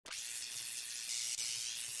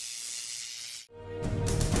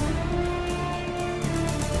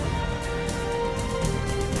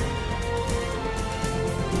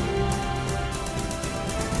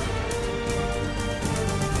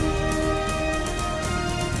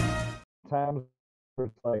times where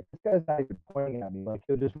it's like, this guy's not even pointing at me. Like,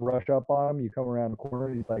 he'll just rush up on him. You come around the corner,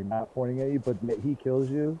 and he's like not pointing at you, but he kills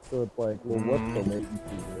you. So it's like, well, what's the latency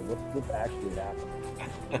here? What's actually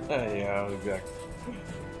happening? Yeah, exactly.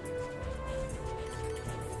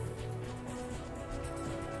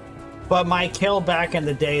 But my kill back in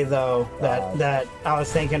the day, though, that I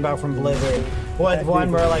was thinking about from Blizzard, was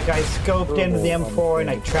one where like I scoped into the M4 and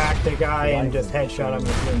I tracked the guy and just headshot him and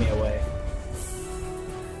threw me away.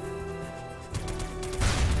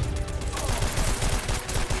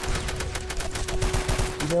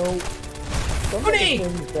 You know, Goonie!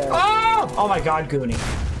 Oh my God, Goonie!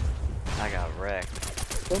 I got wrecked.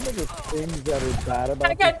 Some of the things that are bad about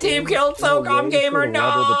I got team killed, Socom Gamer.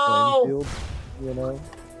 No! You know.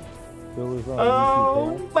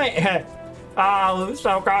 Oh my! Oh,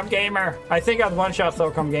 Socom Gamer. I think I was one shot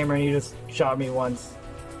Socom Gamer and you just shot me once.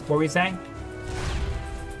 What were you saying?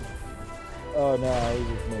 Oh no, I was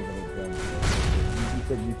just making a joke. You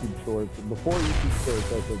said YouTube Shorts. Before YouTube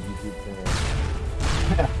Shorts, I said YouTube Channel.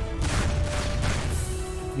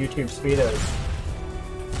 YouTube Speedos.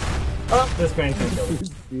 Oh, this guy's gonna kill me.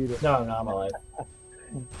 No, I'm alive.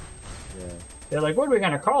 Yeah. They're like, what are we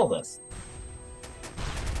gonna call this?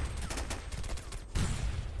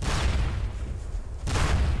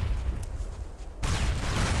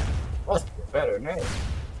 Must be a better name.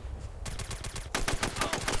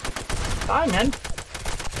 Simon!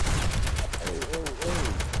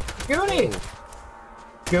 Goonie!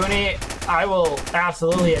 Goonie, I will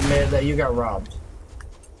absolutely admit that you got robbed.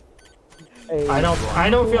 Hey, I don't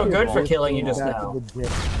feel good for killing you just now. We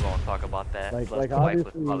won't talk about that. Like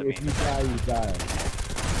obviously, if you die, you die.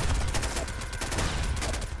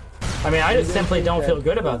 I mean, I just simply don't feel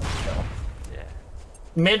good about this show. Yeah.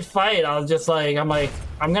 Mid-fight, I was just like,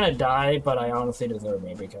 I'm gonna die, but I honestly deserve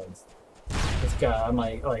me because this guy, I'm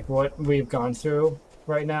like what we've gone through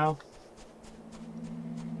right now.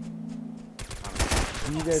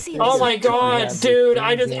 Oh my God, dude!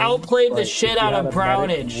 I just outplayed the shit out of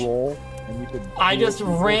Brownage. I just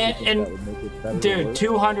ran and, dude,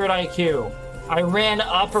 200 IQ. I ran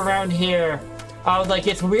up around here. I was like,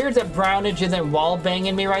 it's weird that Brownage isn't wall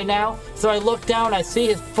banging me right now. So I look down, I see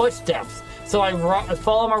his footsteps. So I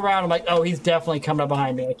follow him around. I'm like, oh, he's definitely coming up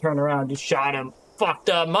behind me. I turn around, just shot him, fucked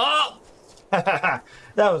him up. That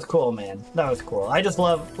was cool, man. That was cool. I just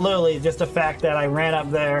love, literally, just the fact that I ran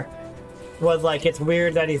up there. Was like, it's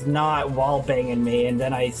weird that he's not wall banging me, and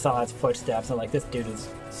then I saw his footsteps. I'm like, this dude is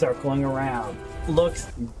circling around. Looks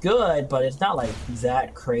good, but it's not like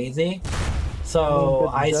that crazy. So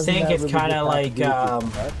I think it's kind of like,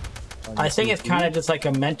 I think it's kind of just like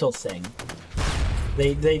a mental thing.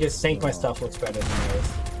 They just think my stuff looks better than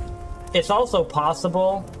theirs. It's also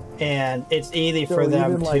possible, and it's easy for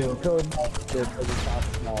them to.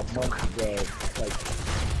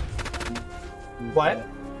 What?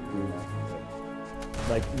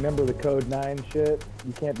 Like, remember the Code 9 shit?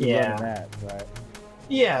 You can't be running that, right?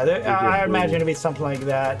 Yeah, I imagine it'd be something like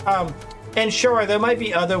that. And sure, there might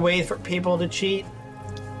be other ways for people to cheat.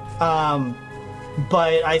 But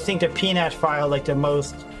I think the PNAT file, like the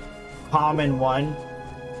most common one.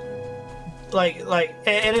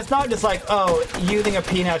 And it's not just like, oh, using a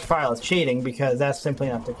PNAT file is cheating, because that's simply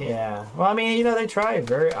not the case. Yeah. Well, I mean, you know, I don't try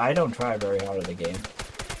very hard at the game.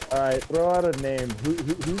 All right, throw out a name.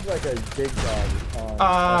 Who's like a big dog?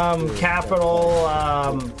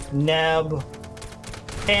 Capital, Neb,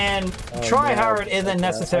 and try hard isn't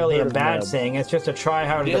necessarily a bad thing. It's just a try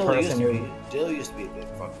hard the person who. Dill used to be a big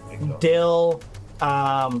fucking big dog. Dill,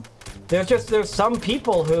 there's some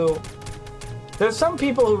people who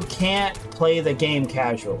can't play the game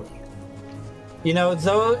casually. You know,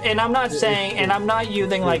 and I'm not saying, and I'm not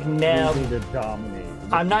using like Neb.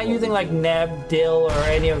 I'm not using like Neb, Dill, or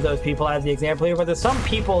any of those people as the example here, but there's some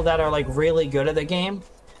people that are like really good at the game,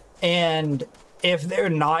 and if they're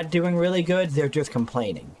not doing really good, they're just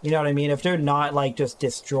complaining. You know what I mean? If they're not like just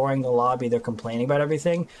destroying the lobby, they're complaining about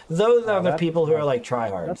everything. Those are the people who are like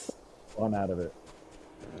tryhards. That's fun out of it.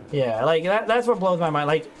 Yeah, like that's what blows my mind.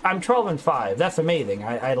 Like, I'm 12-5. That's amazing.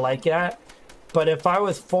 I like that. But if I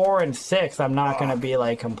was 4-6, I'm not gonna be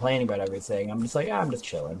like complaining about everything. I'm just like, I'm just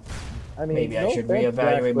chilling. I mean, maybe I should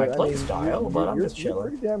reevaluate my play style, but I'm just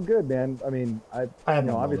chilling. You're pretty damn good, man. I mean,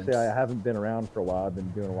 obviously I haven't been around for a while. I've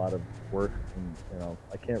been doing a lot of work, and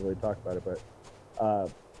I can't really talk about it,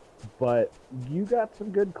 but you got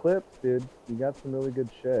some good clips, dude. You got some really good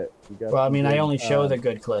shit. Well, I mean, I only show the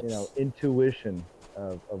good clips. You know, intuition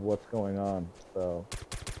of what's going on. So,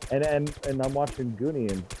 and I'm watching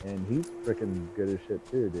Goonie, and he's freaking good as shit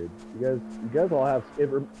too, dude. You guys all have,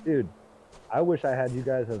 dude. I wish I had you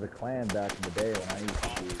guys as a clan back in the day when I used to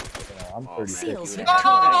do I'm 36.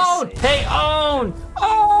 Hey, own!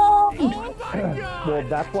 Well,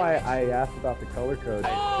 that's why I asked about the color code.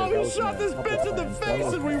 Oh, you shot this bitch in the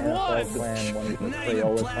face and we won! Now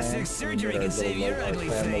your plastic surgery can save your ugly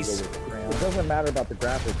face. It doesn't matter about the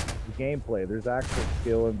graphics, the gameplay. There's actual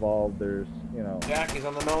skill involved. There's, you know. Jack, he's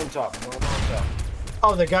on the known top.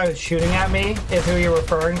 Oh, the guy who's shooting at me is who you're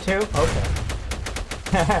referring to?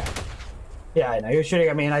 Okay. Yeah, I know. You're shooting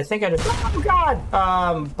at me, and I think I just... Oh, God!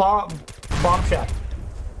 Bomb shack.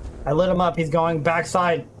 I lit him up. He's going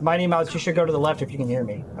backside. Mighty Mouse, you should go to the left if you can hear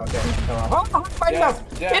me. Okay. Oh, Mighty Mouse!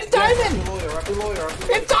 It's Diamond!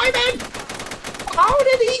 It's Diamond! How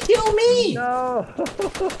did he kill me? No!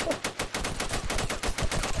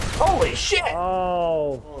 Holy shit!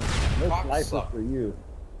 Oh! This life is for you.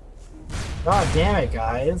 God damn it,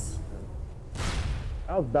 guys.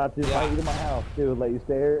 I was about to invite you to my house, too. Let you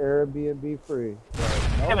stay Airbnb free.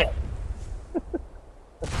 Damn it.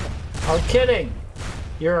 I was kidding.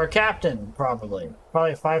 You're a captain, probably.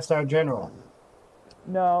 Probably a 5-star general.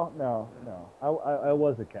 No. I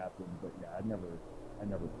was a captain, but yeah, I never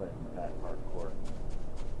played that hardcore.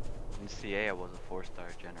 In CA, I was a 4-star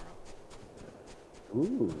general.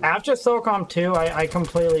 Ooh. After Socom 2, I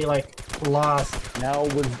completely, like, lost. Now,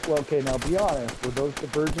 now be honest, were those the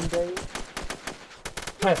virgin days?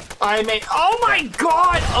 I made... Oh my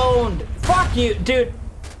god, owned! Fuck you, dude.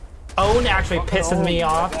 Owned actually pisses me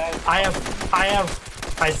off. I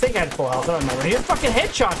think I had full health, I don't remember. He just fucking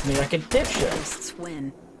headshots me like a dipshit. Oh,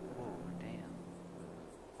 damn.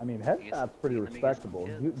 I mean, headshots pretty respectable.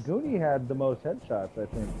 Goonie had the most headshots, I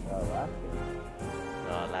think, last game.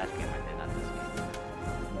 Last game I did, not this game.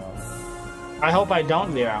 No. I hope I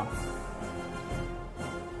don't, Zero.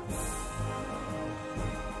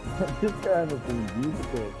 This guy must be a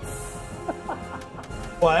bitch.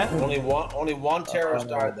 What? Only one terrorist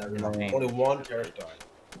died that round. Only one terrorist died.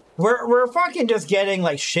 We're fucking just getting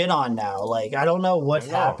like shit on now. Like I don't know what's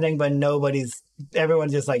happening, but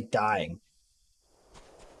everyone's just like dying.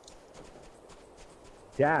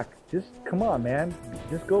 Jack, just come on, man.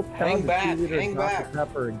 Just go pound the 2-liter Dr.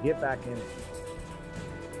 Pepper and get back in it.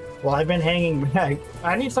 Well, I've been hanging back.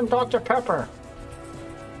 I need some Dr. Pepper.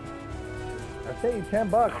 I sent you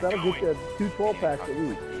 $10. That'll get you 2 12-packs a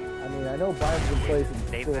week. I mean, I know buying some place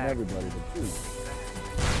and killing everybody, but geez.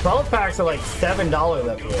 12 packs are like $7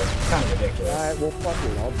 up here. It's kind of ridiculous. Alright, well, fuck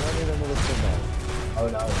it. I'll donate them with $10. Oh,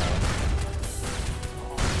 no.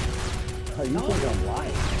 Oh, you think I'm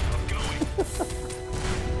lying?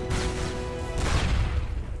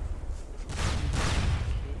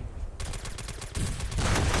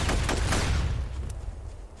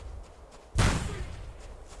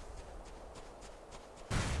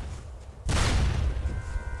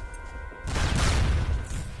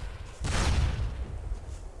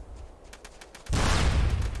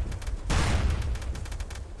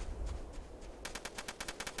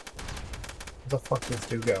 The fuck does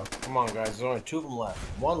two go? Come on, guys. There's only 2 of them left.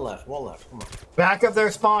 One left. Come on. Back up their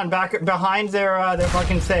spawn. Back behind their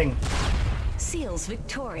fucking thing. Seals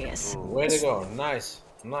victorious. Way to go. Nice.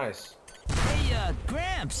 Hey,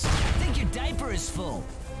 Gramps. I think your diaper is full.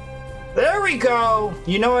 There we go.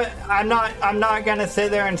 You know what? I'm not gonna sit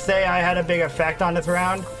there and say I had a big effect on this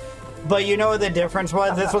round. But you know what the difference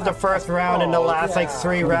was? This was the first round in the last like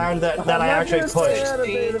 3 rounds that I actually pushed.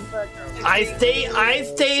 I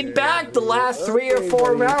stayed back the last 3 or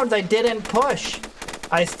 4 rounds. I didn't push.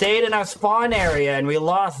 I stayed in our spawn area and we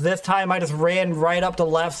lost. This time I just ran right up the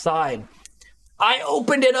left side. I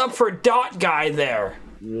opened it up for Dot Guy there.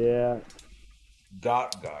 Yeah.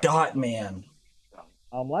 Dot Guy. Dot Man.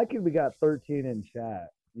 I'm liking we got 13 in chat.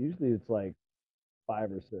 Usually it's like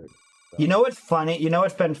 5 or 6. So. You know what's funny? You know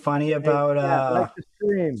what's been funny about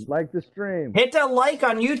like the stream. Hit the like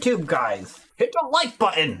on YouTube, guys. Hit the like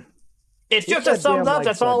button. It's just a thumbs up.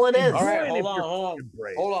 That's all it is. All right,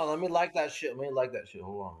 hold on. Let me like that shit. Hold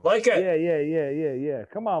on. Like it. Yeah.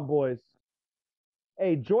 Come on, boys.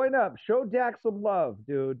 Hey, join up. Show Dak some love,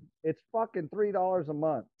 dude. It's fucking $3 a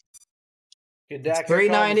month. It's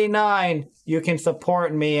 $3.99. You can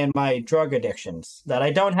support me in my drug addictions that I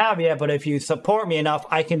don't have yet, but if you support me enough,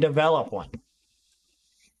 I can develop one.